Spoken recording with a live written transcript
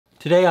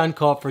Today on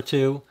Caught for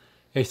Two,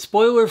 a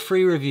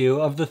spoiler-free review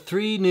of the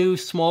 3 new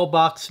small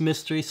box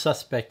mystery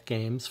suspect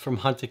games from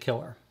Hunt a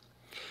Killer.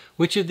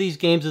 Which of these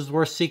games is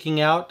worth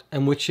seeking out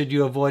and which should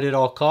you avoid at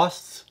all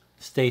costs?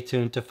 Stay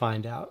tuned to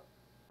find out.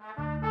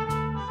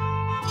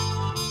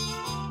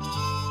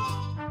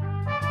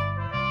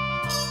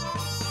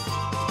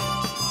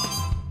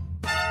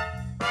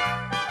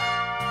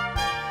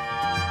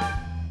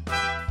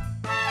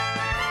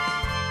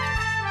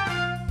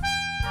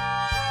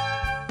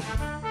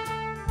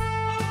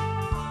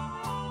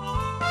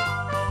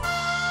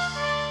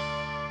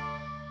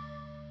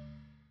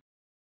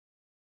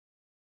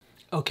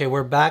 Okay,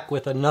 we're back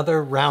with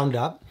another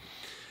roundup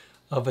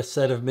of a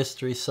set of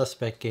mystery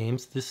suspect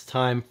games, this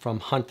time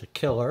from Hunt a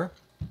Killer.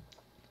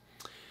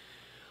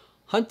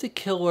 Hunt a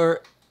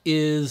Killer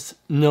is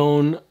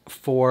known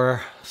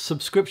for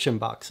subscription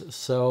boxes.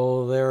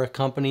 So they're a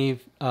company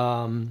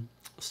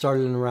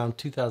started in around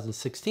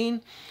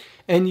 2016,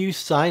 and you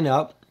sign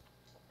up,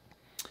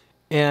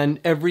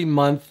 and every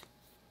month,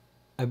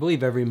 I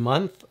believe every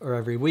month or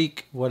every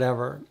week,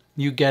 whatever,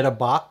 you get a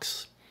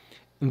box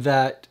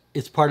that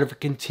is part of a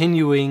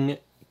continuing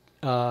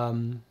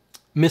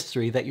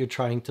mystery that you're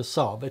trying to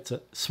solve. It's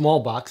a small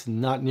box,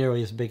 not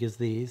nearly as big as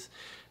these,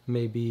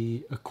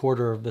 maybe a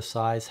quarter of the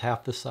size,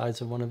 half the size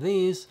of one of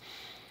these.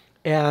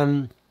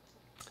 And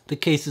the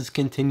cases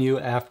continue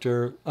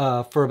after,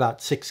 for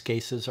about 6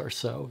 cases or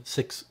so,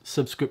 6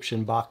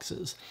 subscription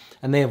boxes.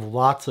 And they have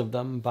lots of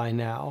them by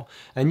now.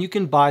 And you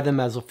can buy them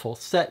as a full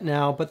set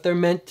now, but they're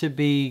meant to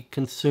be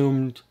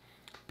consumed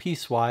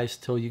piecewise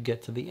till you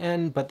get to the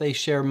end, but they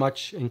share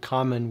much in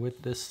common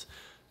with this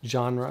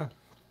genre.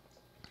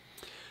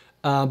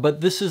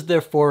 But this is their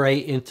foray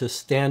into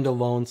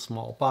standalone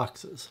small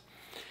boxes.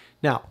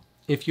 Now,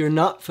 if you're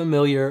not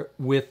familiar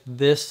with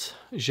this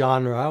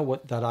genre,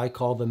 that I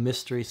call the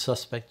mystery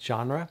suspect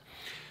genre,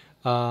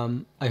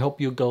 I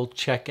hope you'll go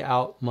check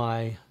out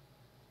I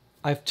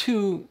have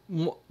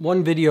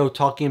one video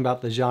talking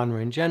about the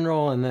genre in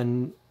general, and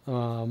then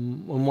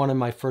in one of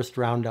my first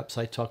roundups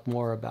I talk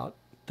more about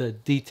the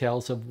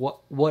details of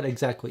what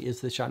exactly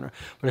is this genre.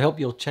 But I hope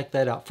you'll check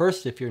that out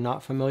first. If you're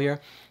not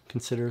familiar,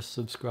 consider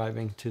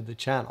subscribing to the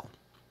channel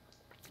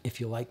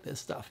if you like this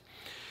stuff.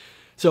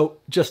 So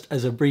just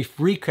as a brief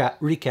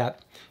recap,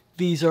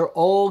 these are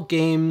all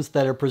games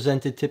that are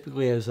presented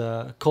typically as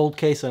a cold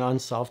case, an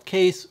unsolved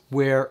case,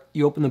 where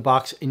you open the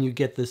box and you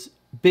get this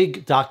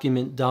big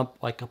document dump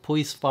like a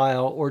police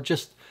file, or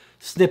just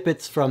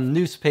snippets from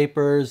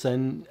newspapers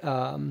and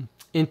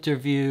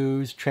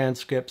interviews,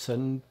 transcripts,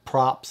 and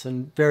props,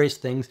 and various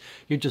things.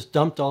 You just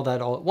dumped all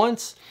that all at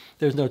once.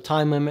 There's no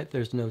time limit,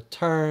 there's no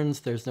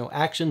turns, there's no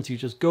actions. You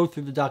just go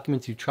through the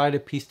documents, you try to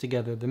piece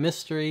together the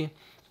mystery.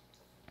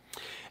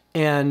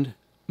 And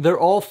they're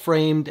all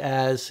framed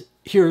as,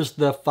 here's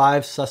the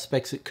 5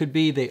 suspects it could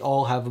be. They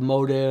all have a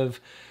motive,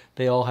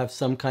 they all have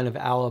some kind of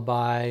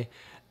alibi,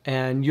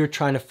 and you're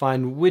trying to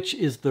find which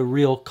is the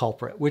real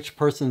culprit, which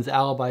person's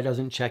alibi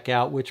doesn't check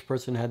out, which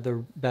person had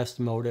the best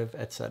motive,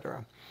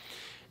 etc.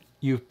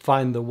 You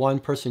find the one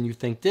person you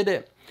think did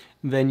it,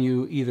 then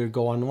you either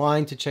go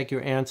online to check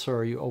your answer,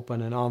 or you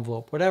open an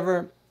envelope,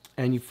 whatever,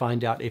 and you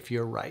find out if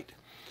you're right.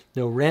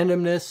 No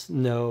randomness,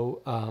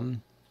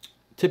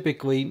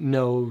 typically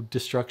no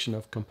destruction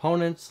of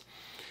components.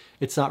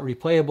 It's not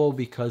replayable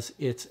because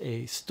it's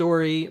a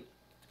story,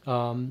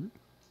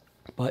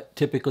 but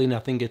typically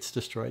nothing gets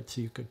destroyed,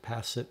 so you could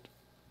pass it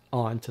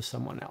on to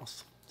someone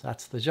else.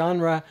 That's the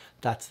genre,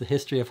 that's the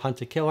history of Hunt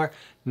a Killer.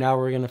 Now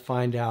we're going to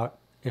find out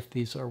if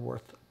these are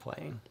worth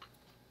playing.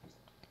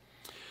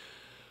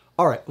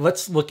 All right,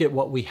 let's look at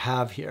what we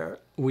have here.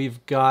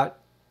 We've got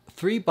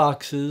 3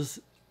 boxes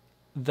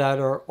that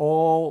are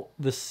all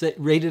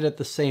rated at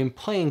the same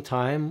playing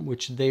time,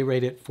 which they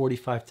rate at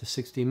 45 to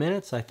 60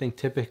 minutes. I think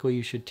typically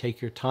you should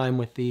take your time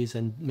with these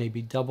and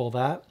maybe double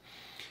that.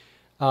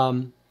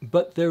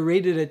 But they're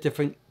rated at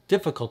different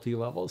difficulty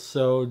levels.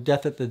 So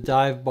Death at the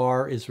Dive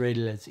Bar is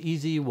rated as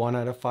easy, 1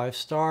 out of 5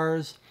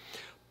 stars.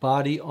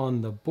 Body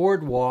on the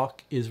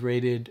Boardwalk is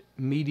rated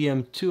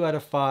medium, 2 out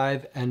of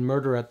 5, and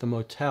Murder at the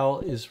Motel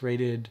is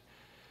rated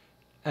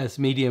as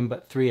medium,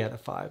 but 3 out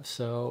of 5.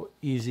 So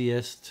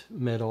easiest,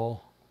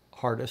 middle,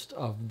 hardest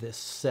of this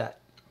set.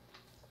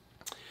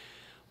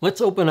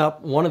 Let's open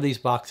up one of these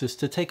boxes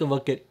to take a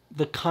look at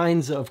the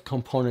kinds of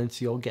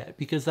components you'll get,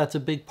 because that's a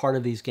big part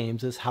of these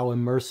games, is how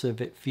immersive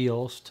it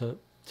feels to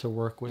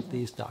work with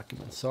these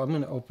documents. So I'm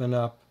going to open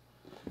up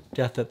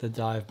Death at the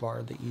Dive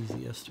Bar, the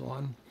easiest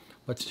one.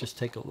 Let's just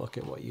take a look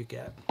at what you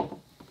get.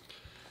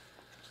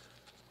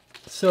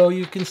 So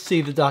you can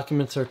see the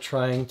documents are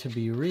trying to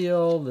be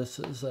real. This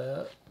is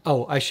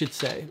oh, I should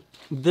say,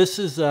 this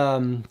is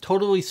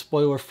totally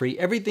spoiler-free.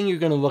 Everything you're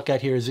going to look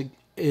at here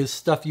is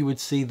stuff you would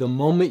see the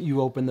moment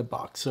you open the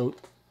box. So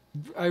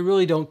I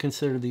really don't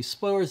consider these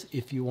spoilers.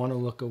 If you want to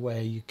look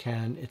away, you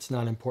can. It's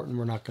not important.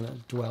 We're not going to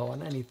dwell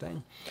on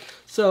anything.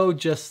 So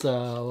just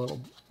a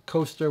little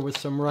coaster with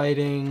some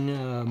writing,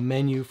 a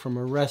menu from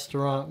a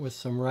restaurant with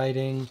some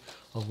writing,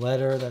 a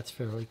letter, that's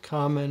fairly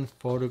common,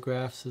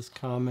 photographs is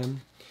common.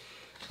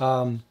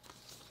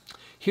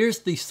 Here's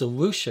the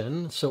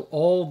solution. So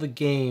all the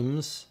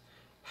games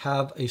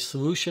have a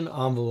solution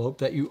envelope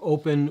that you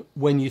open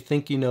when you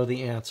think you know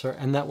the answer,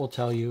 and that will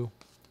tell you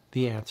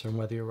the answer and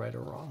whether you're right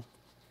or wrong.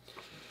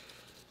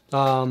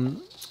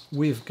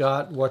 We've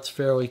got what's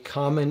fairly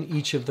common.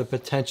 Each of the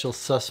potential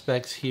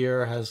suspects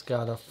here has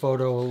got a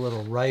photo, a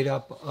little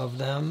write-up of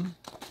them.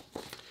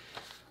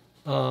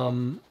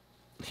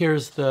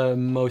 Here's the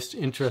most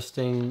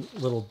interesting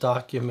little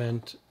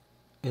document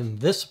in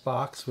this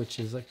box, which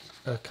is a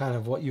kind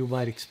of what you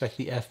might expect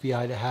the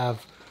FBI to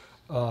have,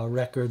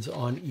 records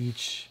on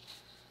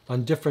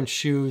different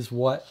shoes,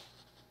 who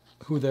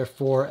they're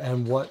for,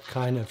 and what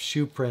kind of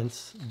shoe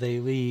prints they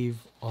leave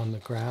on the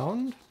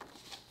ground.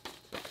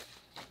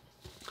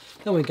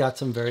 Then we got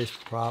some various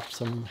props,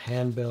 some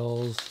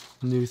handbills,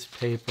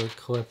 newspaper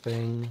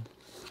clipping,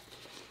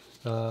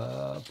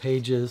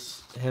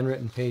 pages,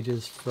 handwritten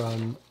pages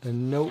from a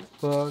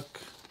notebook,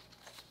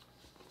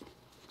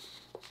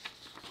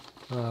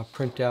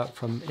 printout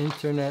from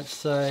internet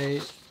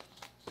site,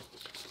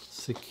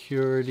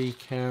 security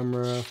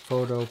camera,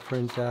 photo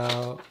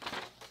printout,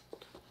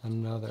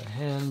 another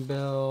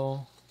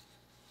handbill.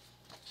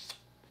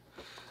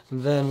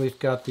 And then we've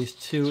got these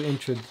two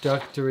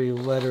introductory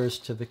letters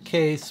to the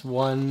case,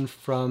 one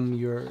from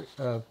your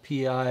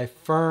PI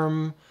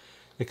firm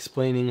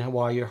explaining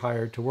why you're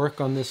hired to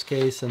work on this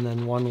case, and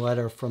then one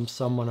letter from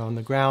someone on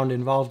the ground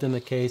involved in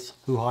the case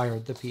who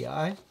hired the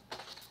PI.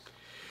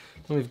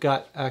 And we've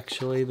got,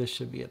 actually, this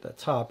should be at the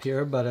top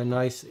here, but a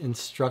nice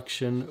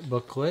instruction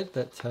booklet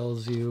that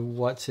tells you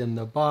what's in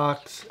the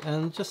box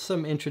and just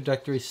some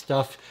introductory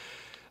stuff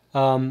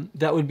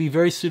that would be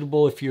very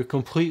suitable if you're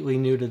completely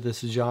new to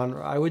this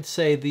genre. I would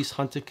say these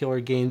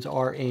hunt-to-killer games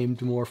are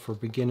aimed more for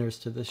beginners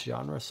to this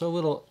genre. So a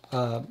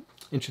little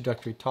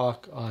introductory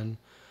talk on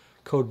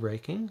code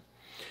breaking.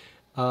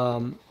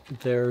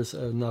 There's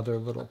another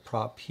little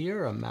prop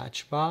here, a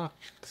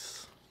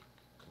matchbox.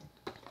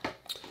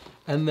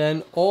 And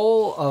then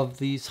all of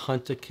these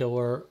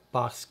hunt-to-killer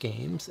box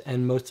games,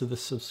 and most of the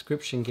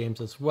subscription games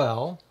as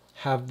well,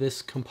 have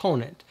this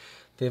component.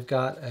 They've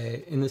got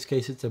in this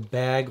case, it's a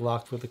bag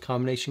locked with a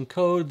combination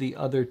code. The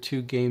other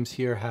two games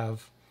here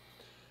have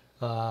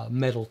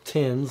metal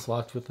tins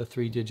locked with a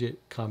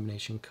 3-digit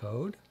combination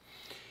code.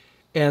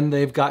 And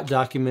they've got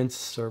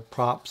documents or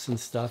props and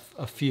stuff,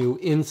 a few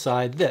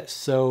inside this.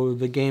 So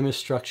the game is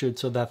structured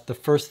so that the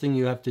first thing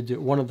you have to do,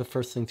 one of the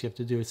first things you have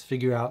to do is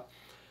figure out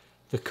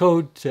the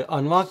code to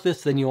unlock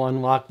this. Then you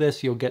unlock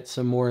this, you'll get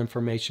some more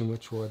information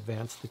which will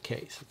advance the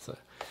case.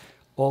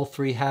 All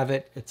three have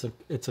it.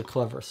 It's a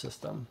clever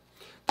system.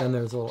 Then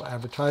there's a little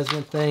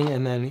advertisement thing,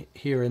 and then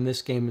here in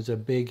this game is a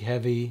big,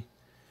 heavy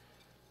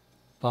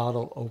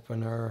bottle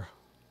opener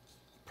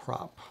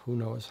prop. Who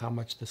knows how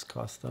much this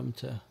cost them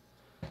to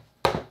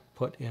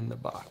put in the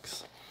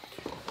box.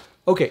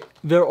 Okay,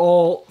 they're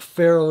all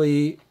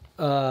fairly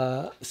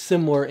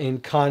similar in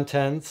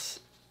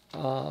contents.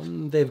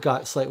 They've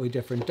got slightly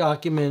different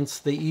documents.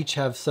 They each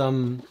have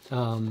some,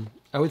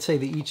 I would say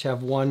they each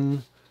have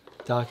one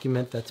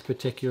document that's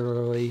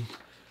particularly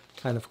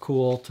kind of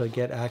cool to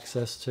get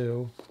access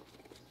to.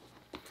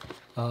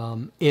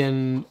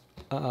 In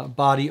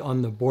Body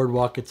on the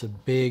Boardwalk, it's a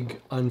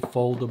big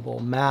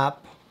unfoldable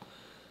map.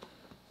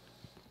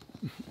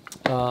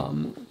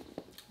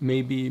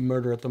 Maybe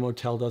Murder at the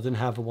Motel doesn't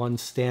have one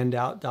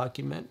standout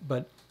document,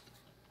 but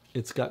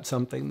it's got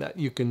something that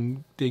you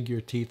can dig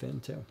your teeth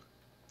into.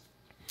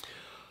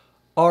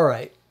 All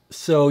right,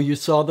 so you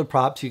saw the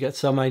props, you get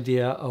some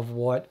idea of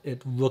what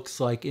it looks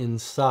like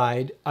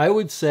inside. I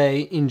would say,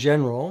 in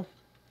general,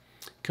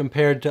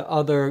 compared to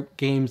other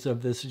games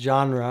of this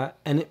genre,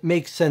 and it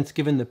makes sense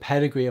given the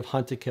pedigree of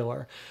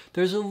Hunt-A-Killer,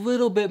 there's a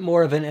little bit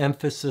more of an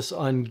emphasis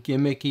on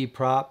gimmicky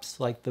props,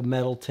 like the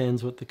metal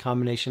tins with the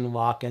combination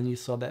lock, and you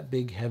saw that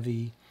big,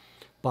 heavy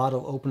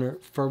bottle opener.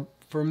 For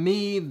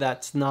me,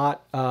 that's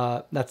not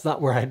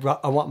where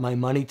I want my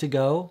money to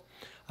go.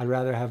 I'd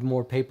rather have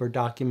more paper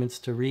documents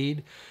to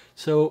read.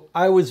 So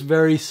I was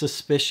very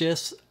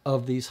suspicious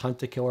of these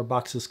Hunt-A-Killer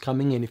boxes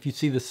coming in. If you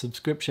see the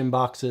subscription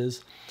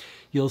boxes,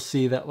 you'll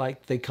see that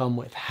like they come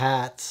with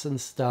hats and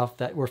stuff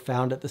that were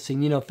found at the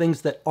scene. You know,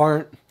 things that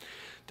aren't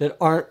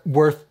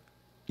worth,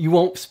 you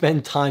won't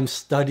spend time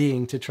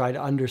studying to try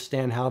to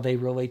understand how they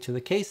relate to the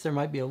case. There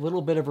might be a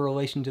little bit of a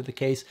relation to the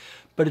case,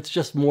 but it's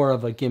just more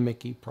of a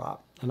gimmicky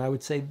prop. And I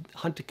would say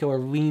Hunt-A-Killer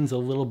leans a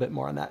little bit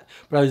more on that.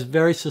 But I was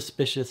very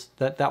suspicious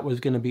that that was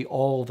going to be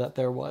all that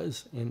there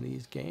was in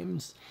these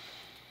games.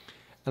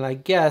 And I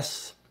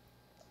guess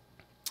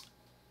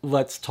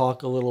let's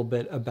talk a little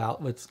bit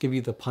about, let's give you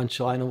the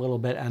punchline a little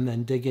bit and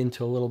then dig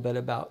into a little bit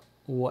about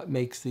what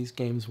makes these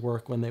games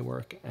work when they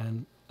work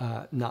and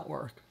not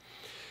work.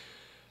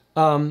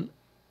 So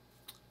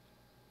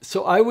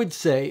I would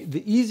say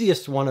the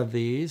easiest one of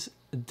these,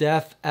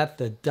 Death at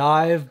the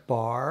Dive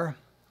Bar,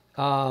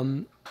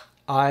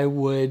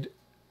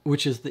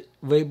 which is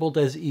labeled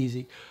as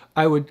easy,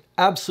 I would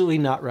absolutely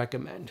not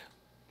recommend.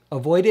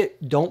 Avoid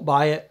it, don't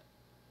buy it.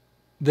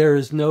 There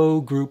is no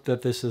group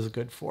that this is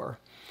good for.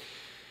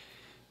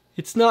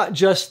 It's not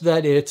just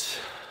that it's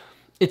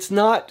It's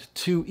not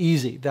too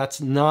easy. That's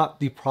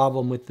not the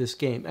problem with this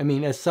game. I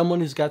mean, as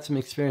someone who's got some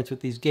experience with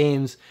these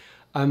games,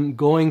 I'm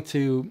going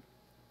to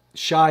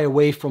shy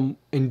away from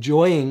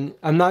enjoying.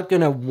 I'm not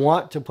going to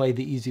want to play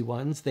the easy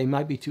ones. They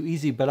might be too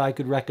easy, but I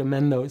could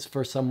recommend those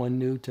for someone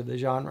new to the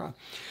genre.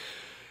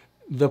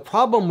 The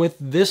problem with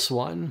this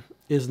one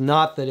is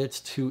not that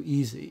it's too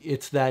easy.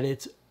 It's that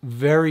it's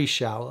very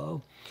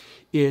shallow.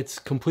 It's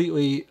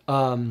completely...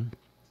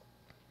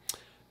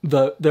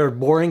 They're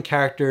boring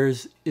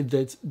characters.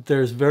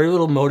 There's very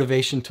little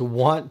motivation to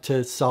want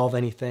to solve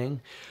anything.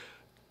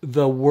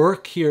 The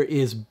work here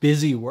is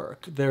busy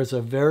work.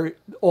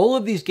 All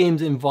of these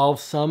games involve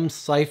some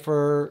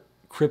cipher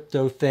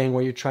crypto thing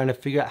where you're trying to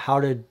figure out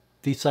how to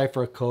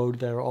decipher a code.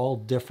 They're all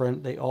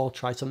different. They all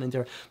try something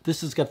different.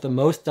 This has got the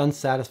most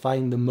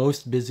unsatisfying, the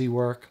most busy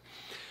work.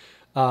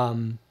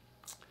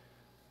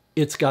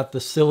 It's got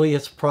the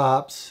silliest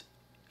props.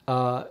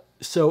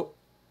 So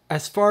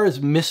as far as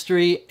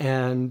mystery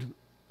and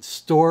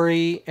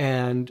story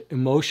and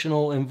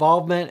emotional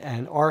involvement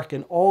and arc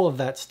and all of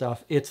that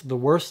stuff, it's the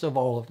worst of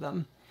all of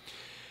them,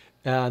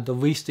 the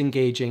least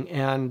engaging,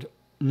 and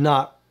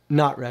not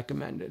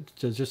recommended.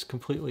 So just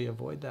completely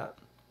avoid that.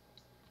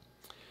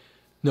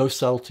 No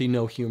subtlety,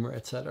 no humor,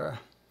 etc.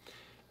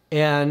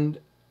 And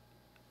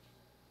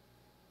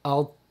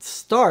I'll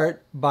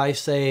start by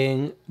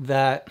saying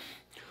that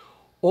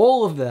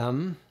all of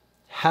them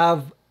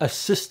have a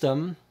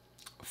system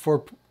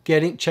for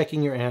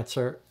checking your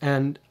answer,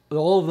 and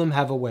all of them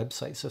have a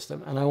website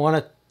system. And I want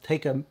to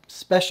take a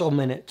special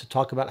minute to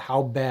talk about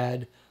how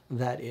bad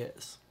that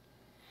is.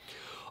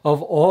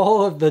 Of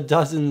all of the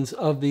dozens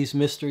of these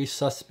mystery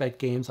suspect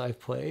games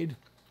I've played,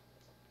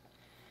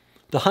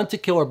 the Hunt to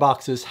Killer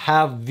boxes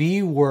have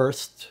the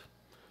worst,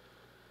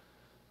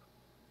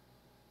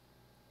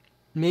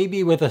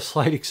 maybe with a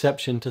slight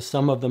exception to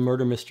some of the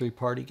murder mystery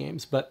party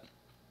games, but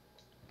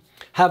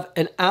have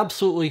an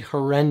absolutely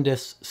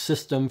horrendous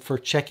system for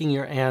checking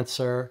your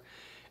answer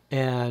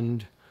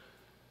and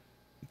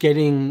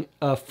getting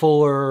a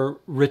fuller,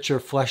 richer,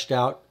 fleshed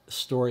out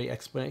story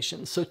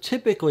explanation. So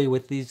typically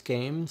with these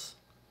games,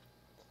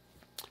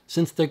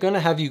 since they're going to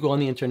have you go on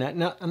the internet,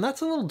 now, and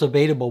that's a little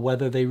debatable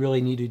whether they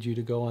really needed you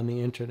to go on the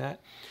internet,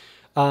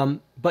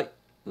 but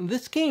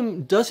this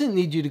game doesn't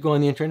need you to go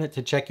on the internet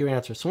to check your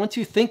answer. So once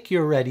you think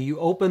you're ready, you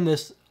open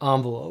this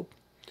envelope,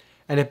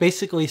 and it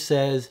basically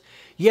says,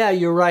 yeah,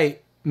 you're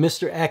right,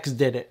 Mr. X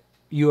did it.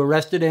 You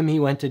arrested him, he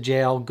went to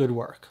jail, good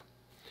work.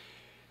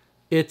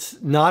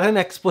 It's not an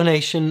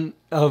explanation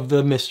of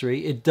the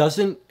mystery. It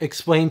doesn't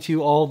explain to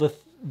you all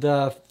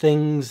the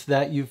things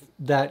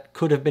that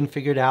could have been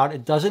figured out.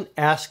 It doesn't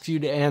ask you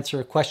to answer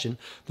a question.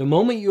 The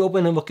moment you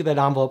open and look at that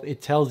envelope,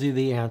 it tells you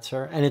the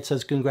answer, and it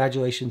says,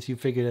 congratulations, you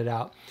figured it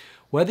out.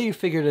 Whether you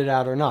figured it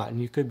out or not,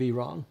 and you could be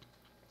wrong.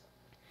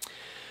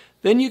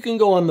 Then you can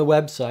go on the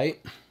website,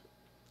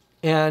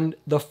 and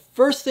the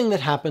first thing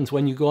that happens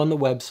when you go on the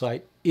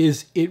website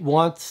is it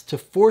wants to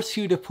force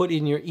you to put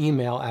in your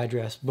email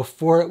address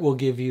before it will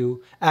give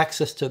you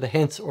access to the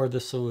hints or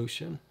the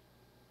solution.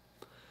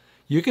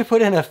 You can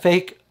put in a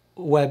fake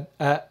web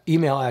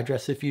email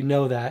address if you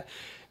know that,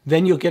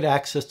 then you'll get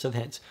access to the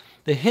hints.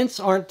 The hints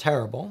aren't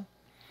terrible.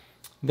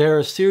 There are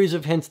a series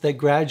of hints that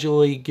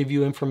gradually give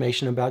you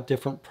information about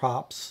different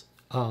props,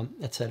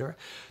 etc.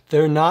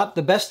 They're not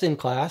the best in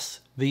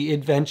class. The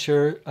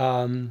adventure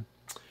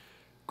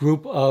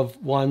group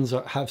of ones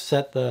have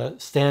set the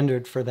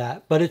standard for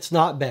that, but it's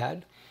not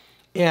bad.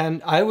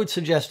 And I would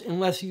suggest,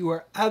 unless you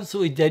are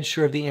absolutely dead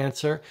sure of the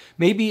answer,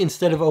 maybe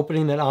instead of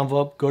opening that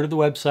envelope, go to the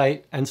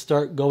website and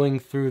start going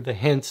through the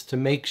hints to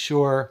make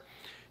sure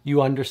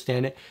you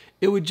understand it.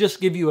 It would just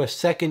give you a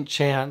second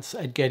chance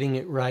at getting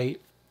it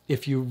right.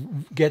 If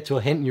you get to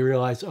a hint and you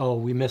realize, oh,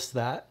 we missed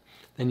that,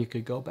 then you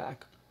could go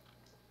back.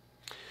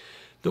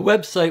 The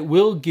website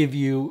will give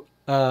you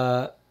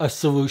a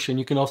solution.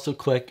 You can also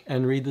click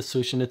and read the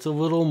solution. It's a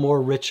little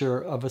more richer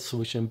of a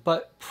solution,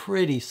 but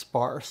pretty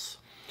sparse.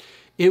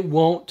 It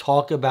won't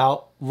talk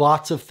about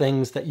lots of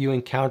things that you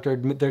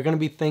encountered. There are going to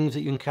be things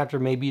that you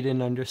encountered maybe you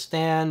didn't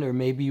understand, or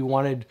maybe you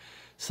wanted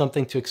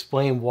something to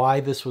explain why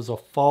this was a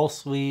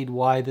false lead,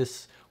 why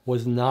this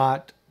was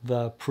not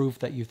the proof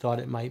that you thought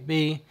it might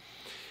be.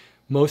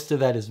 Most of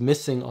that is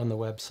missing on the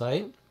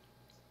website.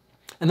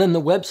 And then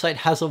the website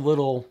has a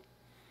little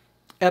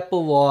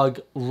epilogue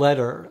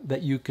letter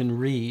that you can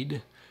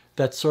read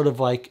that's sort of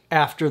like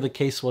after the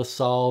case was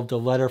solved, a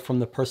letter from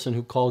the person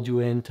who called you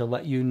in to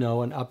let you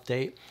know an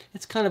update.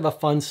 It's kind of a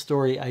fun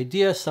story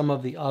idea. Some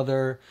of the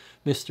other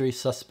mystery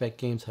suspect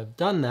games have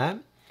done that.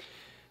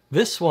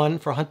 This one,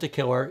 for Hunt to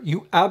Killer,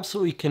 you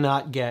absolutely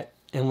cannot get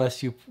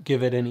unless you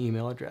give it an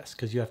email address,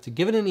 because you have to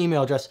give it an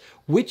email address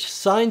which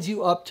signs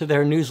you up to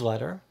their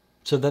newsletter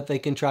so that they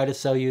can try to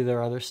sell you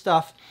their other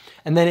stuff.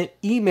 And then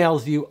it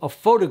emails you a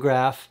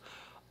photograph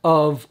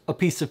of a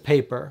piece of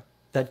paper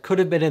that could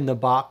have been in the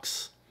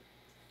box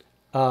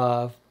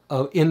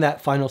in that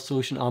final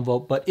solution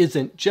envelope, but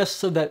isn't, just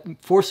so that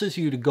forces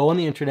you to go on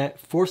the internet,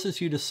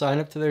 forces you to sign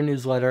up to their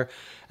newsletter,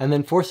 and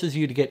then forces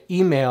you to get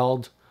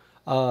emailed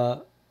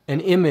an an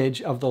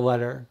image of the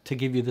letter to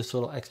give you this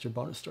little extra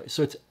bonus story.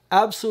 So it's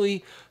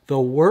absolutely the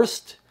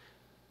worst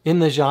in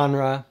the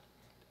genre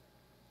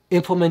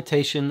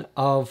implementation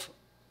of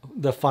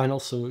the final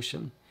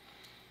solution.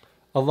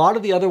 A lot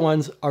of the other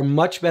ones are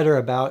much better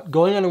about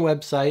going on a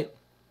website.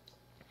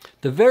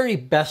 The very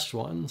best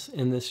ones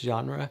in this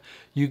genre,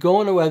 you go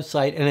on a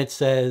website and it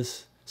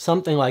says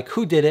something like,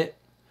 who did it?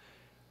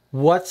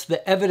 What's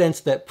the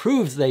evidence that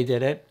proves they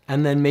did it?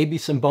 And then maybe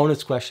some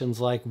bonus questions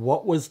like,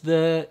 what was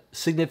the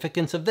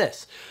significance of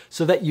this?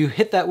 So that you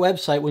hit that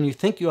website when you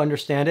think you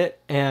understand it,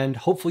 and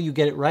hopefully you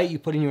get it right. You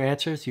put in your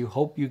answers, you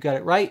hope you got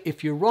it right.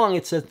 If you're wrong,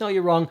 it says, no,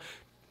 you're wrong.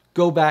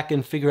 Go back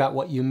and figure out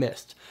what you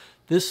missed.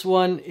 This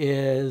one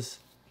is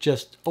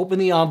just open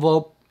the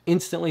envelope,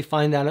 instantly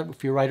find out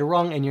if you're right or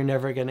wrong, and you're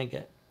never going to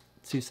get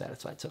too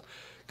satisfied. So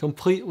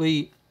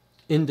completely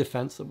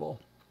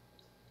indefensible.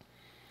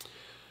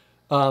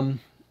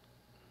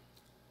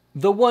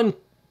 The one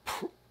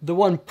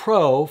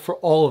pro for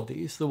all of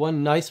these, the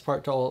one nice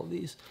part to all of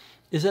these,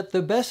 is that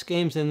the best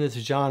games in this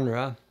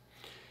genre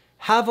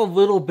have a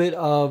little bit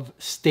of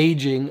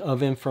staging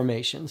of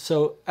information.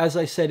 So as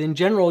I said, in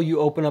general, you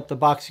open up the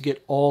box, you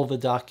get all the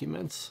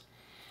documents.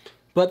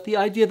 But the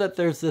idea that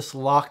there's this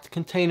locked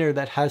container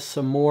that has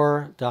some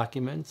more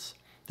documents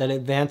that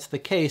advance the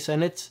case,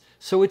 and it's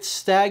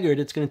staggered.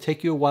 It's going to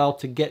take you a while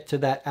to get to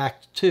that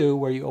Act 2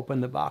 where you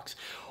open the box.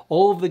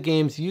 All of the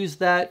games use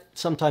that.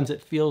 Sometimes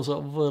it feels a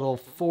little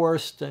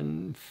forced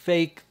and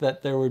fake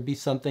that there would be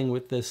something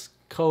with this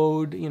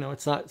code. You know,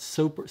 it's not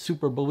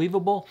super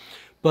believable,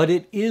 but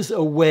it is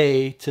a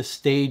way to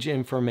stage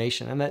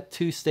information. And that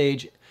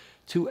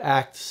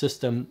two-act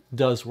system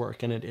does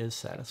work, and it is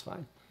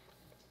satisfying.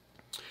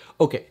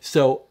 Okay,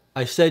 so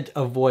I said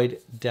avoid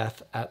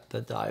death at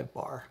the dive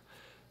bar.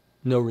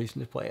 No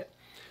reason to play it.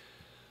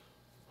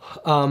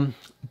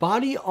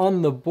 Body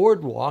on the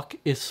Boardwalk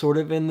is sort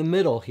of in the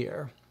middle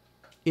here.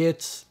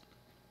 It's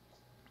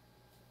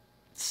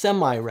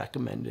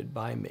semi-recommended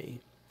by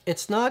me.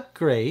 It's not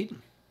great.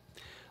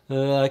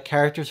 The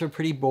characters are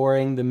pretty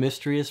boring. The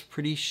mystery is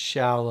pretty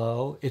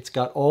shallow. It's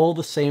got all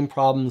the same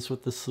problems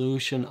with the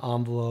solution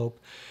envelope.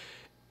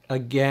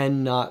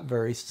 Again, not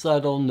very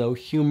subtle, no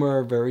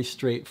humor, very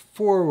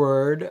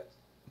straightforward,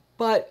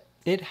 but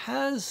it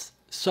has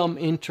some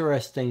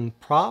interesting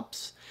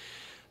props.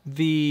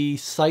 The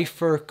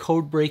cipher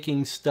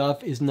code-breaking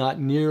stuff is not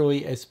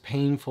nearly as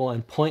painful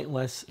and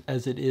pointless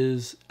as it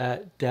is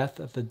at Death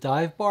at the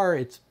Dive Bar.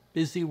 It's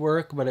busy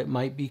work, but it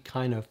might be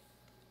kind of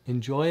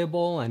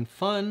enjoyable and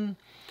fun.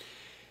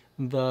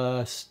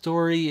 The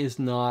story is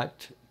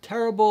not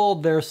terrible.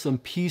 There's some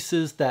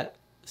pieces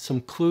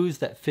some clues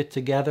that fit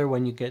together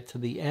when you get to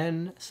the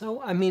end.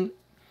 So, I mean,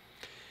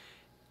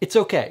 it's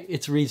okay.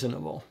 It's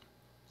reasonable.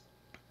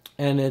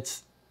 And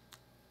it's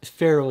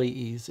fairly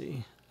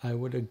easy. I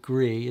would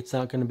agree. It's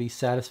not going to be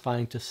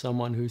satisfying to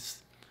someone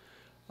who's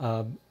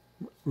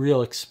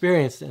real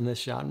experienced in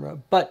this genre,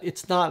 but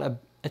it's not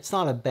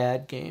a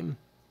bad game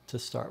to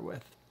start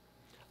with.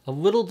 A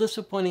little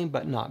disappointing,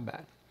 but not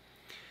bad.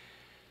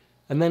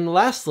 And then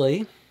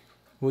lastly,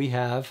 we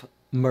have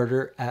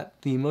Murder at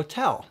the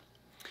Motel.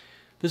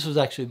 This was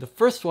actually the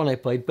first one I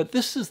played, but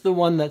this is the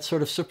one that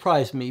sort of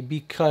surprised me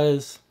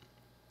because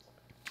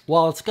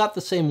while it's got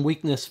the same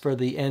weakness for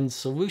the end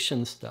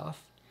solution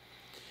stuff,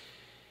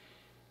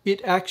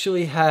 it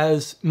actually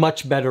has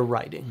much better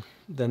writing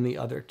than the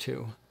other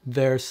two.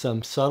 There's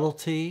some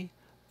subtlety,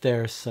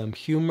 there's some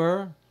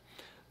humor,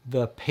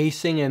 the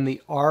pacing and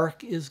the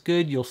arc is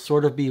good. You'll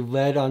sort of be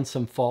led on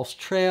some false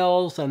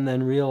trails and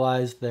then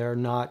realize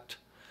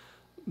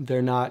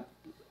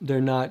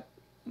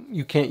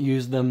you can't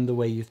use them the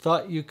way you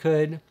thought you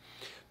could.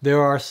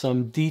 There are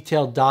some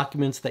detailed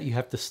documents that you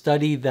have to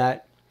study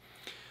that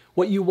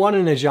what you want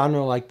in a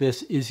genre like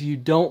this is you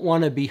don't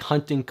want to be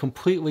hunting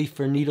completely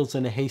for needles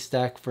in a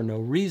haystack for no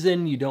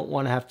reason. You don't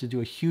want to have to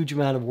do a huge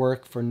amount of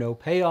work for no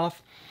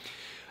payoff.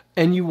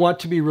 And you want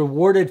to be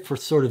rewarded for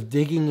sort of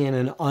digging in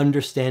and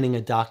understanding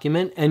a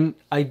document. And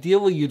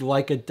ideally, you'd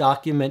like a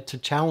document to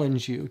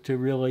challenge you, to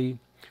really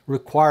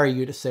require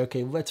you to say,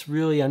 okay, let's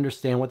really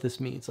understand what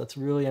this means. Let's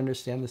really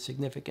understand the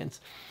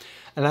significance.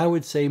 And I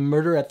would say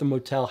Murder at the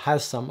Motel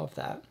has some of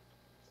that.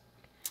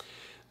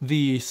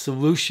 The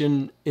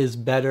solution is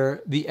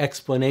better. The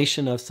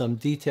explanation of some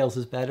details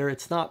is better.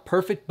 It's not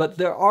perfect, but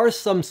there are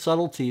some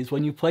subtleties.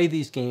 When you play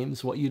these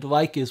games, what you'd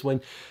like is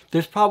when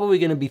there's probably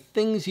going to be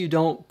things you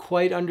don't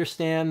quite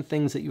understand,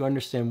 things that you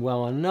understand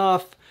well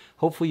enough.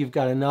 Hopefully you've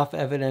got enough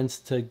evidence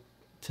to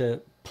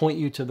point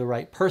you to the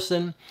right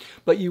person.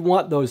 But you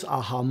want those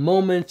aha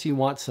moments. You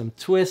want some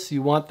twists.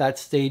 You want that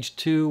stage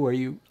 2 where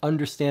you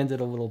understand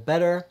it a little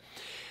better.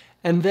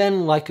 And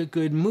then, like a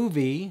good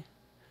movie,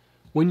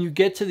 when you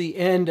get to the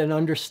end and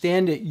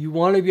understand it, you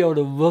want to be able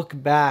to look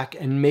back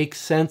and make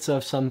sense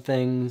of some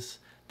things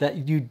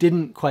that you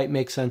didn't quite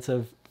make sense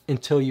of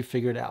until you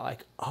figured out,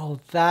 like,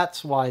 oh,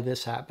 that's why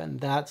this happened.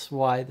 That's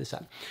why this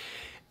happened.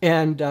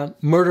 And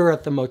Murder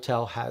at the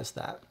Motel has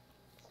that.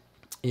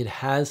 It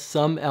has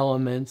some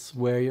elements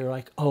where you're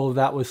like, oh,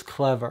 that was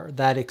clever.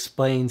 That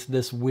explains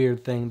this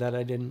weird thing that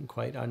I didn't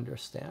quite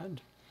understand.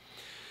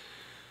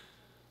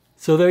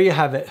 So there you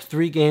have it.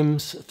 3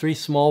 games, 3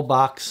 small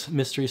box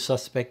mystery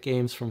suspect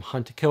games from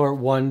Hunt a Killer.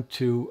 1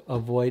 to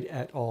avoid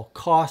at all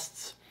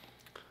costs,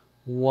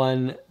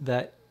 1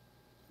 that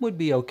would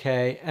be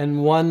okay,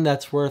 and 1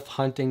 that's worth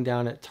hunting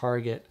down at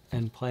Target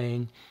and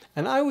playing.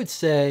 And I would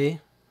say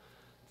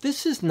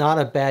this is not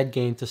a bad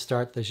game to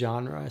start the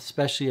genre,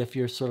 especially if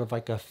you're sort of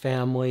like a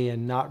family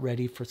and not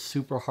ready for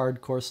super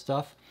hardcore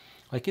stuff.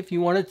 Like if you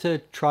wanted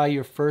to try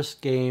your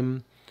first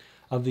game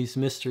of these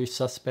mystery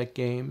suspect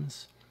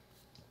games,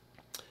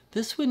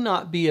 this would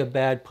not be a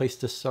bad place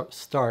to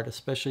start,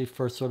 especially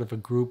for sort of a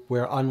group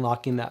where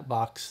unlocking that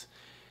box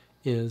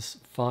is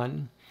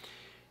fun.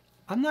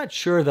 I'm not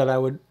sure that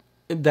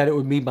it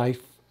would be my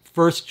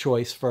first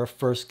choice for a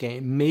first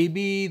game.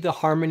 Maybe the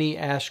Harmony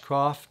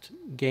Ashcroft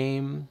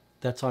game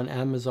that's on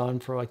Amazon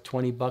for like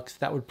 20 bucks.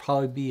 That would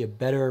probably be a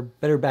better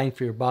bang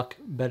for your buck,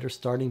 better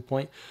starting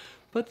point.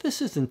 But this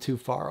isn't too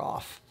far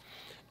off,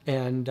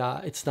 and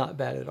it's not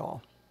bad at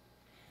all.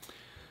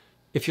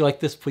 If you like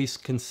this, please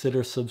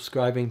consider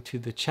subscribing to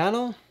the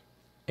channel.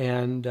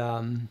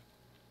 And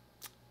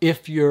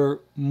if you're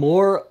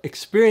more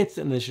experienced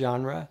in this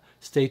genre,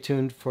 stay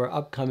tuned for an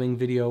upcoming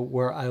video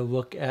where I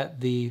look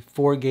at the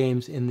 4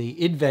 games in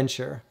the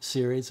Adventure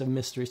series of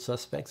Mystery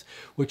Suspects,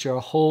 which are a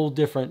whole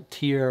different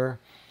tier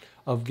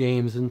of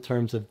games in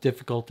terms of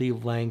difficulty,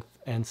 length,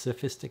 and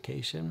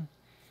sophistication.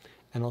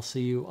 And I'll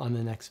see you on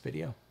the next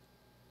video.